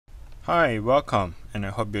Hi, welcome, and I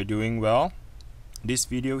hope you're doing well. This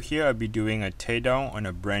video here I'll be doing a teardown on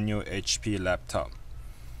a brand new HP laptop.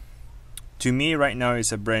 To me right now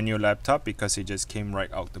it's a brand new laptop because it just came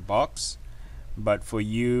right out the box. But for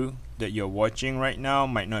you that you're watching right now,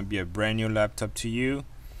 might not be a brand new laptop to you.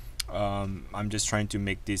 I'm just trying to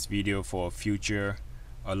make this video for a future,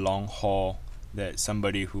 a long haul, that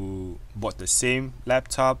somebody who bought the same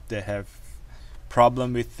laptop, they have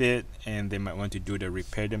problem with it and they might want to do the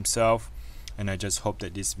repair themselves, and I just hope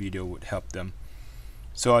that this video would help them.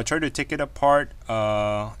 So I'll try to take it apart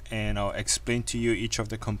and I'll explain to you each of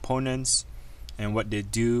the components and what they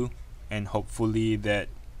do, and hopefully that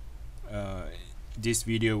this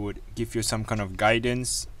video would give you some kind of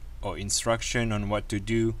guidance or instruction on what to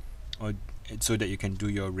do, or so that you can do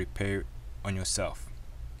your repair on yourself.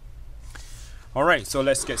 Alright, so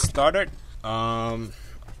let's get started.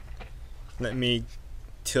 Let me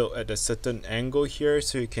tilt at a certain angle here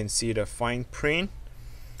so you can see the fine print.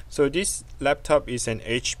 So this laptop is an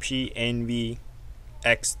HP Envy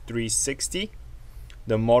x360.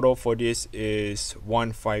 The model for this is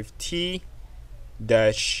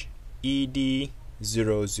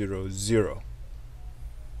 15T-ed000.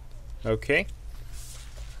 Okay,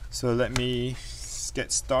 so let me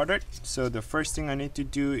get started. So the first thing I need to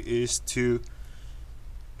do is to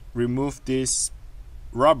remove this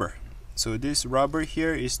rubber. So this rubber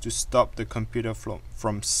here is to stop the computer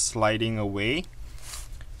from sliding away,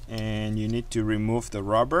 and you need to remove the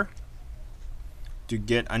rubber to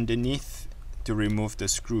get underneath to remove the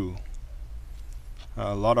screw.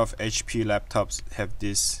 A lot of HP laptops have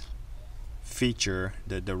this feature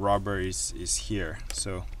that the rubber is here.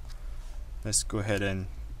 So let's go ahead and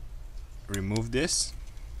remove this.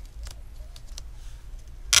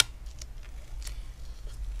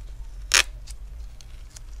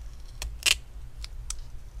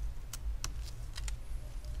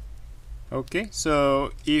 Okay,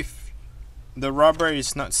 so if the rubber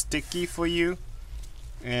is not sticky for you,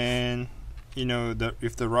 and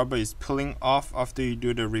if the rubber is pulling off after you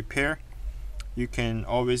do the repair, you can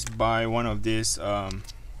always buy one of these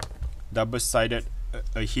double-sided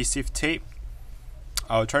adhesive tape.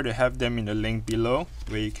 I'll try to have them in the link below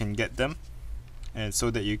where you can get them, and so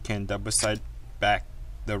that you can double-side back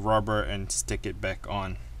the rubber and stick it back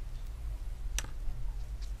on.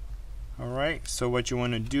 Alright, so what you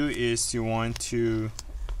want to do is you want to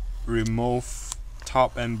remove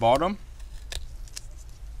top and bottom.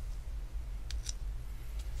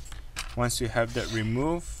 Once you have that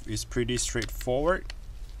removed, it's pretty straightforward.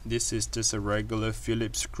 This is just a regular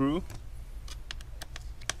Phillips screw.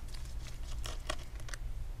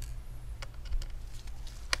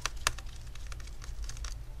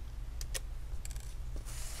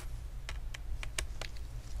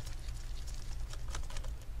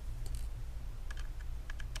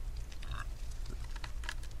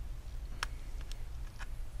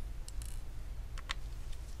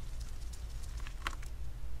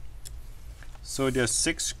 So there's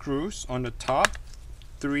 6 screws on the top,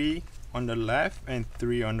 3 on the left and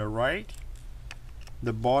 3 on the right.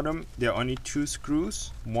 The bottom, there are only 2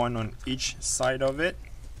 screws, 1 on each side of it.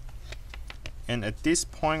 And at this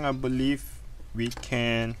point I believe we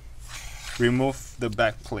can remove the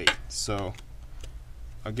back plate. So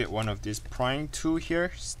I'll get one of these prying tool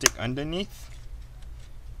here, stick underneath.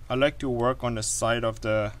 I like to work on the side of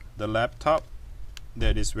the laptop.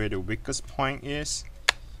 That is where the weakest point is,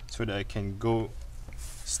 so that I can go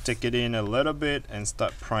stick it in a little bit and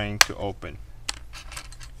start prying to open.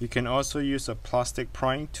 You can also use a plastic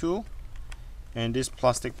prying tool, and this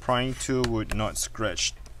plastic prying tool would not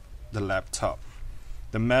scratch the laptop.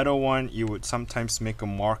 The metal one, you would sometimes make a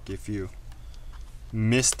mark if you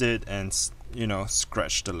missed it and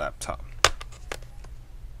scratch the laptop.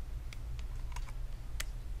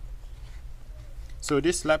 So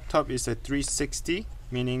this laptop is a 360,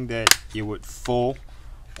 meaning that it would fold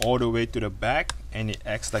all the way to the back and it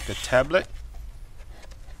acts like a tablet.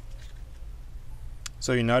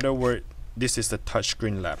 So in other words, this is a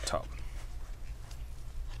touchscreen laptop.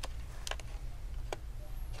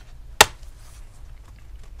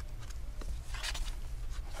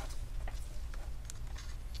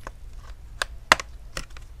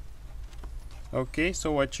 Okay,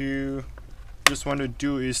 so what you just want to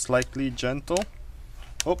do is slightly gentle.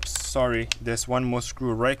 Oops, sorry, there's one more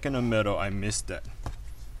screw right in the middle, I missed that.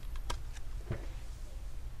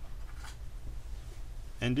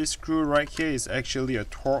 And this screw right here is actually a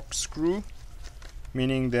torque screw,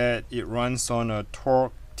 meaning that it runs on a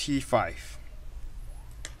torque T5.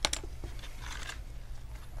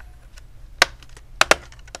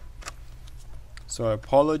 So I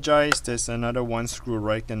apologize, there's another one screw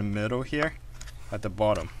right in the middle here at the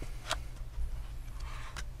bottom.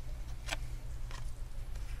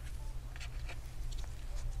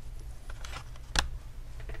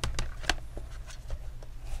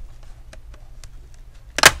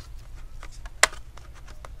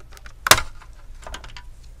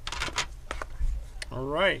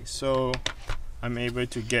 Alright, so I'm able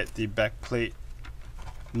to get the back plate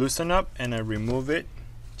loosened up, and I remove it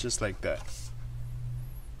just like that.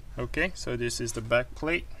 Okay, so this is the back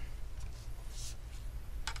plate.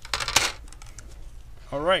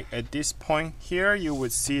 Alright, at this point here you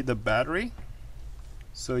would see the battery.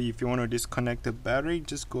 So if you want to disconnect the battery,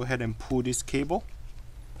 just go ahead and pull this cable.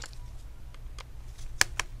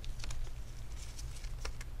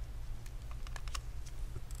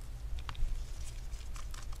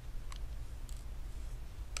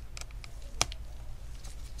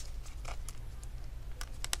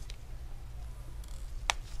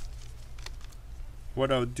 What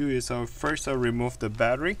I'll do is I'll remove the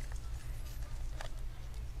battery.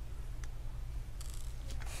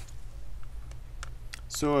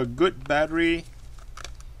 So a good battery,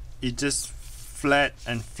 it just flat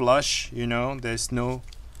and flush, you know, there's no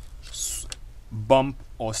bump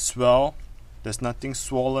or swell, there's nothing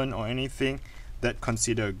swollen or anything. That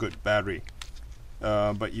consider a good battery.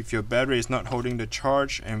 But if your battery is not holding the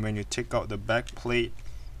charge, and when you take out the back plate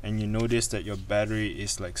and you notice that your battery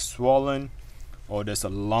is like swollen or there's a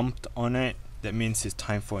lump on it, that means it's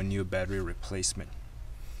time for a new battery replacement.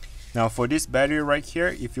 Now for this battery right here,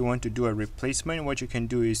 if you want to do a replacement, what you can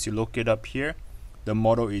do is you look it up here. The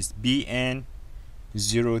model is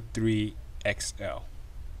BN03XL.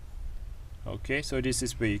 Okay, so this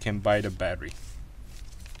is where you can buy the battery.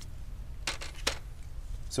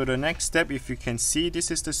 So the next step, if you can see,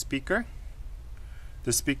 this is the speaker.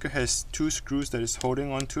 The speaker has 2 screws that is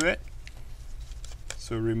holding onto it.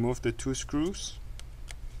 So remove the 2 screws.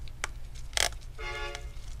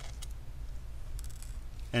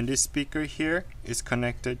 And this speaker here is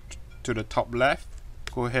connected to the top left.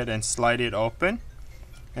 Go ahead and slide it open,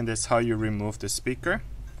 and that's how you remove the speaker.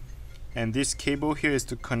 And this cable here is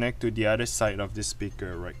to connect to the other side of the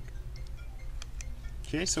speaker, right?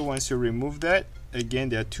 Okay, so once you remove that, again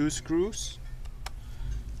there are 2 screws.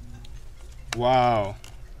 Wow,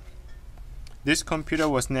 this computer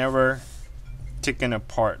was never taken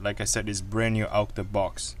apart. Like I said, it's brand new out the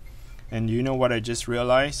box. And you know what I just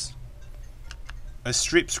realized? A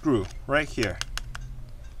strip screw right here.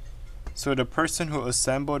 So the person who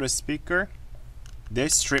assembled the speaker, they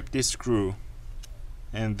stripped this screw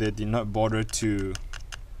and they did not bother to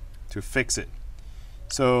fix it.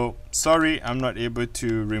 So sorry, I'm not able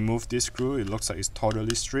to remove this screw. It looks like it's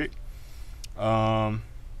totally stripped. But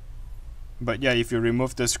yeah, if you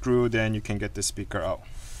remove the screw, then you can get the speaker out.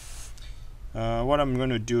 What I'm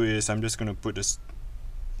going to do is I'm just going to put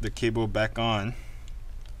the cable back on,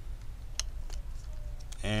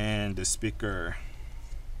 and the speaker.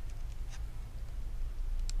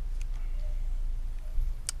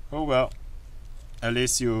 Oh well, at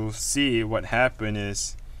least you'll see what happened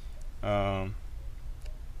is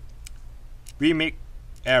we make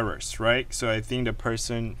errors, right? So I think the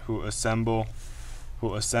person who assembled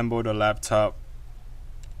the laptop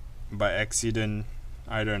by accident,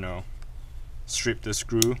 I don't know, stripped the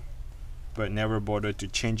screw but never bothered to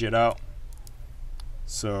change it out.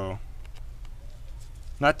 So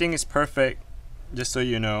nothing is perfect, just so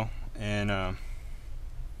you know. And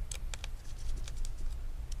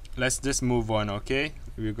let's just move on. Okay,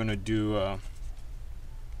 we're gonna do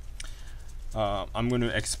I'm going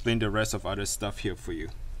to explain the rest of other stuff here for you.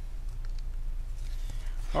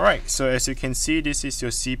 Alright, so as you can see, this is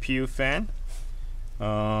your CPU fan.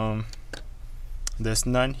 There's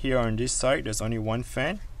none here on this side, there's only one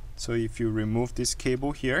fan. So if you remove this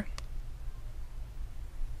cable here,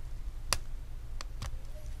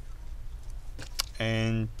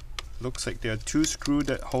 and looks like there are 2 screws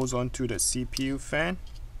that holds onto the CPU fan.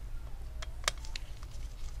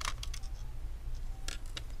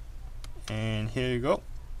 And here you go.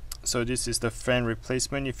 So this is the fan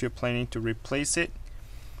replacement if you're planning to replace it.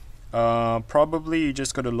 Probably you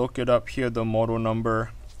just got to look it up here, the model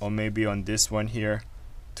number, or maybe on this one here,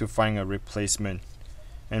 to find a replacement.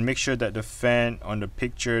 And make sure that the fan on the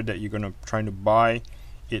picture that you're gonna try to buy,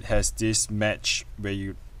 it has this match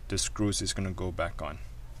where the screws is gonna go back on.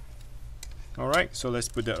 Alright, so let's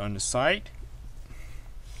put that on the side.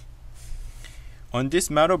 On this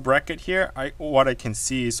metal bracket here, what I can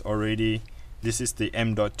see is already, this is the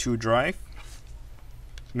M.2 drive,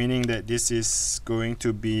 meaning that this is going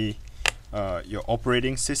to be your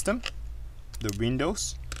operating system, the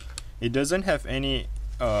Windows. It doesn't have any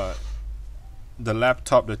the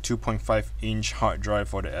laptop, the 2.5-inch hard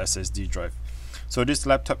drive or the SSD drive. So this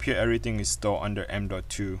laptop here, everything is stored under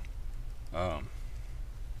M.2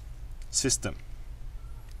 system.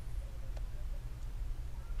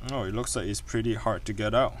 Oh, it looks like it's pretty hard to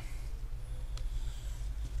get out.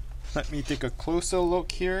 Let me take a closer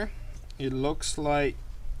look here. It looks like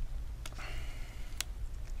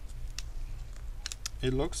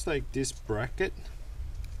it looks like this bracket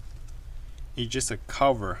is just a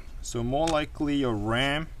cover, so more likely your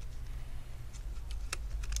RAM.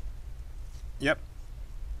 Yep,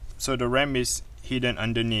 so the RAM is hidden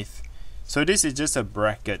underneath. So this is just a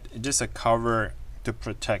bracket, just a cover to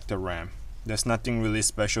protect the RAM. There's nothing really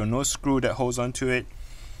special, no screw that holds onto it.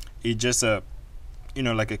 It's just a, you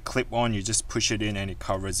know, like a clip on, you just push it in and it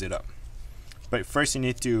covers it up. But first you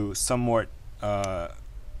need to somewhat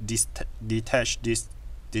detach this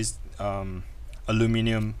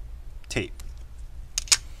aluminum tape.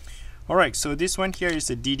 Alright, so this one here is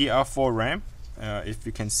a DDR4 RAM. If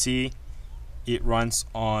you can see, it runs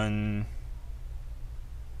on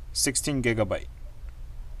 16 gigabyte.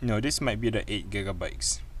 No, this might be the 8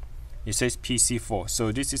 gigabytes. It says PC4.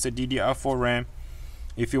 So this is a DDR4 RAM.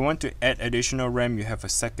 If you want to add additional RAM, you have a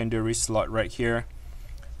secondary slot right here.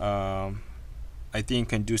 I think you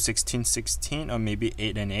can do 16/16 or maybe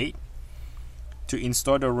 8 and 8. To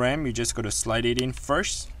install the RAM, you just got to slide it in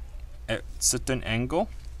first at certain angle,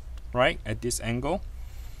 right at this angle,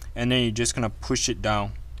 and then you're just gonna push it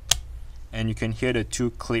down, and you can hear the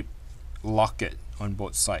two clip lock it on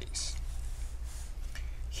both sides.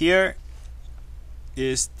 Here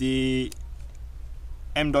is the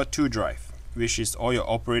M.2 drive, which is all your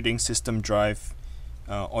operating system drive.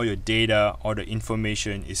 All your data, all the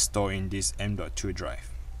information is stored in this M.2 drive.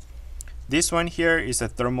 This one here is a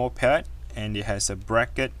thermal pad, and it has a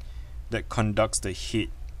bracket that conducts the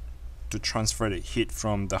heat to transfer the heat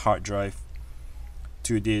from the hard drive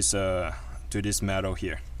to this metal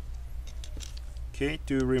here. Okay,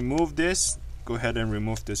 to remove this, go ahead and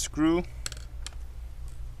remove the screw,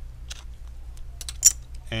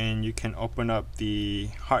 and you can open up the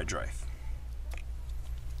hard drive.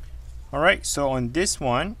 Alright, so on this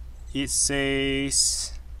one it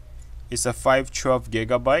says it's a 512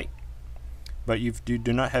 gigabyte, but if you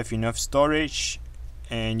do not have enough storage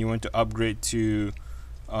and you want to upgrade to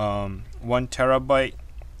 1 terabyte,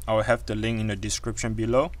 I will have the link in the description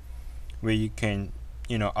below where you can,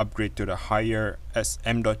 you know, upgrade to the higher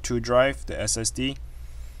M.2 drive, the SSD.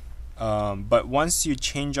 But once you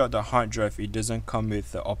change out the hard drive, it doesn't come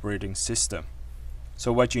with the operating system.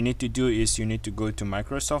 So what you need to do is you need to go to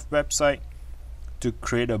Microsoft website to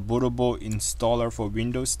create a bootable installer for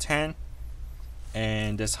Windows 10,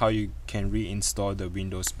 and that's how you can reinstall the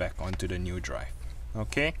Windows back onto the new drive.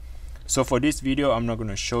 Okay, so for this video I'm not going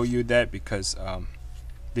to show you that because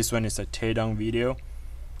this one is a teardown video.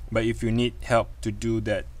 But if you need help to do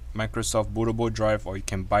that Microsoft bootable drive, or you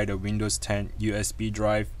can buy the Windows 10 USB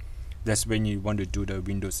drive, that's when you want to do the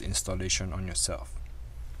Windows installation on yourself.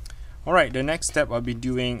 Alright, the next step I'll be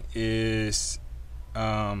doing is,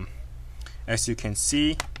 as you can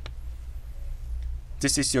see,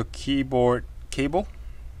 this is your keyboard cable,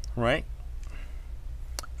 right?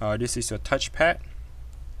 This is your touchpad.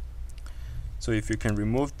 So if you can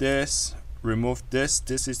remove this,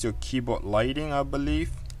 this is your keyboard lighting, I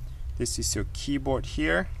believe. This is your keyboard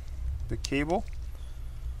here, the cable.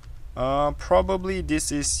 Probably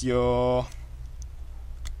this is your,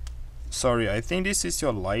 I think this is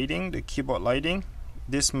your lighting, the keyboard lighting.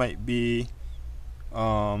 This might be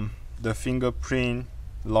the fingerprint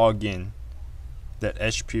login that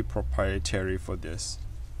HP proprietary for this.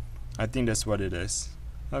 I think that's what it is.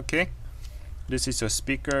 Okay, this is your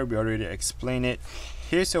speaker, we already explained it.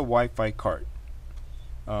 Here's your Wi-Fi card.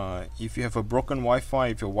 If you have a broken Wi-Fi,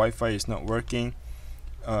 if your Wi-Fi is not working,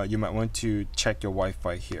 you might want to check your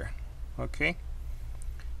Wi-Fi here. Okay,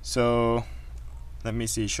 so let me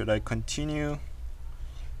see, should I continue?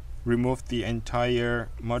 Remove the entire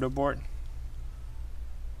motherboard.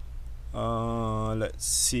 Let's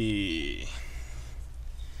see,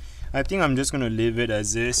 I think I'm just gonna leave it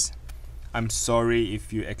as is. I'm sorry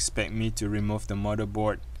if you expect me to remove the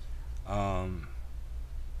motherboard,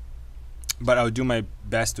 but I'll do my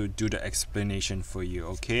best to do the explanation for you.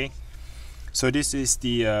 Okay, so this is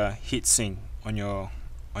the heatsink on your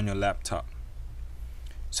laptop.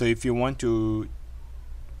 So if you want to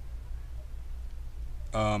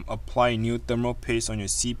apply new thermal paste on your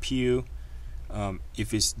CPU,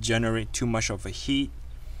 if it's generate too much of a heat,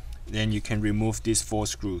 then you can remove these 4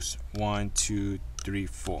 screws, 1, 2, 3,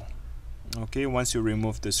 4. Okay, once you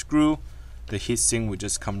remove the screw, the heatsink will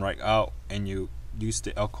just come right out, and you use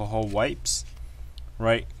the alcohol wipes,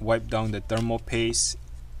 right? Wipe down the thermal paste,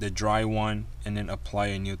 the dry one, and then apply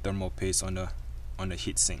a new thermal paste on the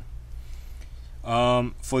heatsink.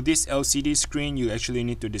 For this LCD screen, you actually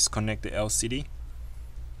need to disconnect the LCD.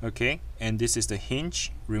 Okay, and this is the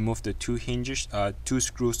hinge. Remove the 2 hinges, 2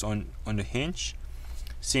 screws on the hinge.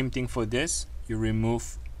 Same thing for this. You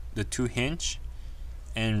remove the 2 hinge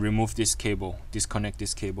and remove this cable, disconnect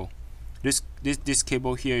this cable. This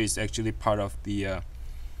cable here is actually part of the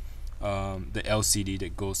LCD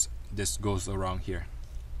that goes around here.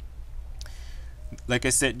 Like I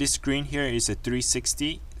said, this screen here is a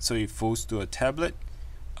 360, so it folds to a tablet.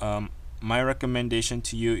 My recommendation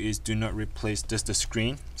to you is do not replace just the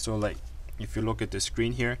screen. So like if you look at the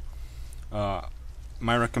screen here,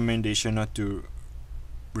 my recommendation not to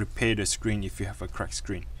repair the screen if you have a cracked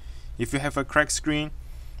screen. If you have a cracked screen,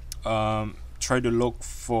 try to look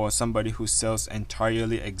for somebody who sells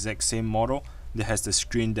entirely exact same model that has the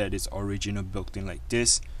screen that is original built in like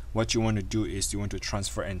this. What you want to do is you want to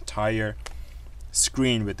transfer entire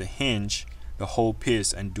screen with the hinge, the whole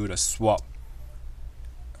piece, and do the swap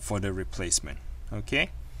for the replacement. Okay,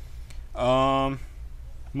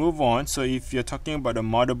 move on. So if you're talking about a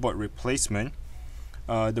motherboard replacement,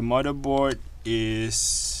 the motherboard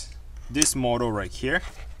is this model right here,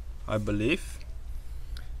 I believe.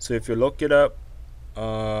 So if you look it up,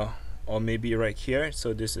 or maybe right here,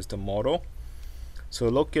 so this is the model. So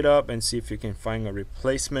look it up and see if you can find a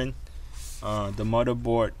replacement. The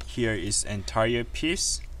motherboard here is entire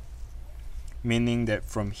piece, meaning that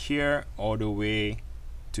from here all the way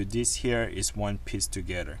to this here is one piece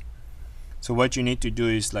together. So what you need to do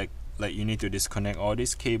is like you need to disconnect all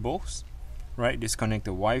these cables, right? Disconnect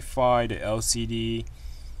the Wi-Fi, the LCD,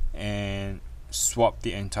 and swap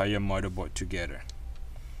the entire motherboard together.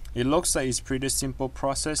 It looks like it's pretty simple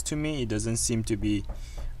process to me. It doesn't seem to be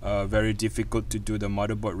very difficult to do the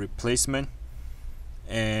motherboard replacement.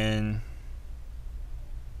 And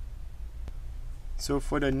so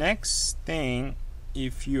for the next thing,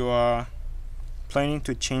 if you are planning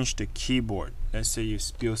to change the keyboard, let's say you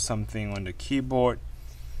spill something on the keyboard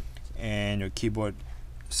and your keyboard,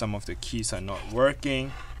 some of the keys are not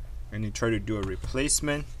working, and you try to do a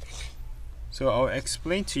replacement. So I'll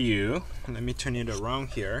explain to you. Let me turn it around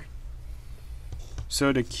here.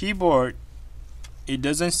 So the keyboard, it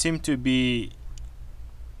doesn't seem to be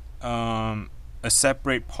a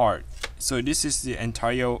separate part. So this is the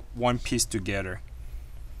entire one piece together.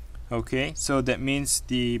 Okay, so that means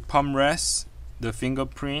the palm rest, the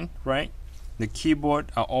fingerprint, right, the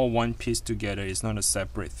keyboard are all one piece together. It's not a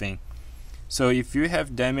separate thing. So if you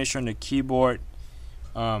have damage on the keyboard,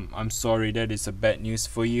 I'm sorry, that is a bad news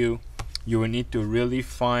for you. You will need to really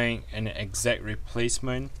find an exact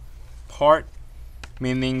replacement part,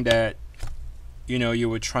 meaning that you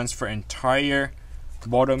will transfer entire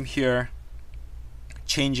bottom here,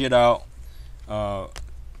 change it out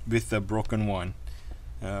with the broken one.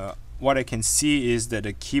 What I can see is that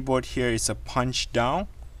the keyboard here is a punch down.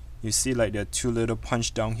 You see like there are two little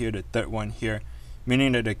punch down here, the third one here,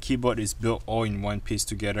 meaning that the keyboard is built all in one piece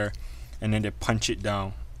together, and then they punch it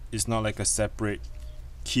down. It's not like a separate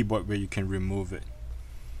keyboard where you can remove it.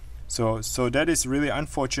 So that is really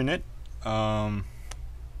unfortunate. And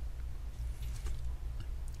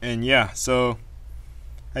yeah, so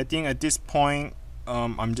I think at this point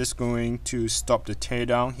I'm just going to stop the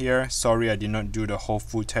teardown here. Sorry I did not do the whole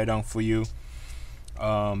full teardown for you,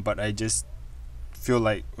 but I just feel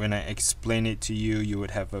like when I explain it to you, you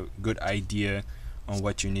would have a good idea on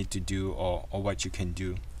what you need to do or what you can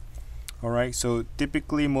do. Alright, so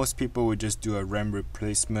typically most people would just do a RAM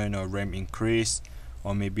replacement or RAM increase,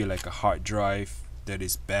 or maybe like a hard drive that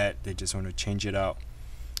is bad, they just want to change it out.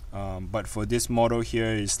 But for this model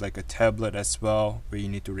here, is like a tablet as well, where you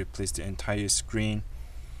need to replace the entire screen.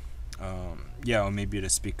 Yeah, or maybe the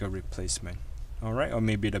speaker replacement. Alright, or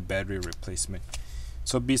maybe the battery replacement.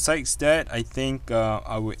 So besides that, I think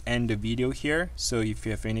I will end the video here. So if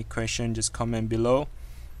you have any question, just comment below.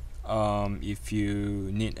 If you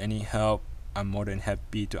need any help, I'm more than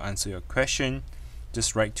happy to answer your question.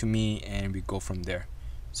 Just write to me and we go from there.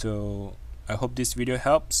 So I hope this video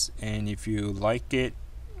helps, and if you like it,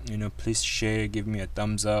 please share, give me a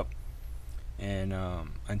thumbs up, and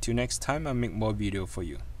until next time, I'll make more video for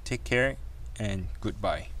you. Take care and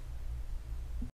goodbye.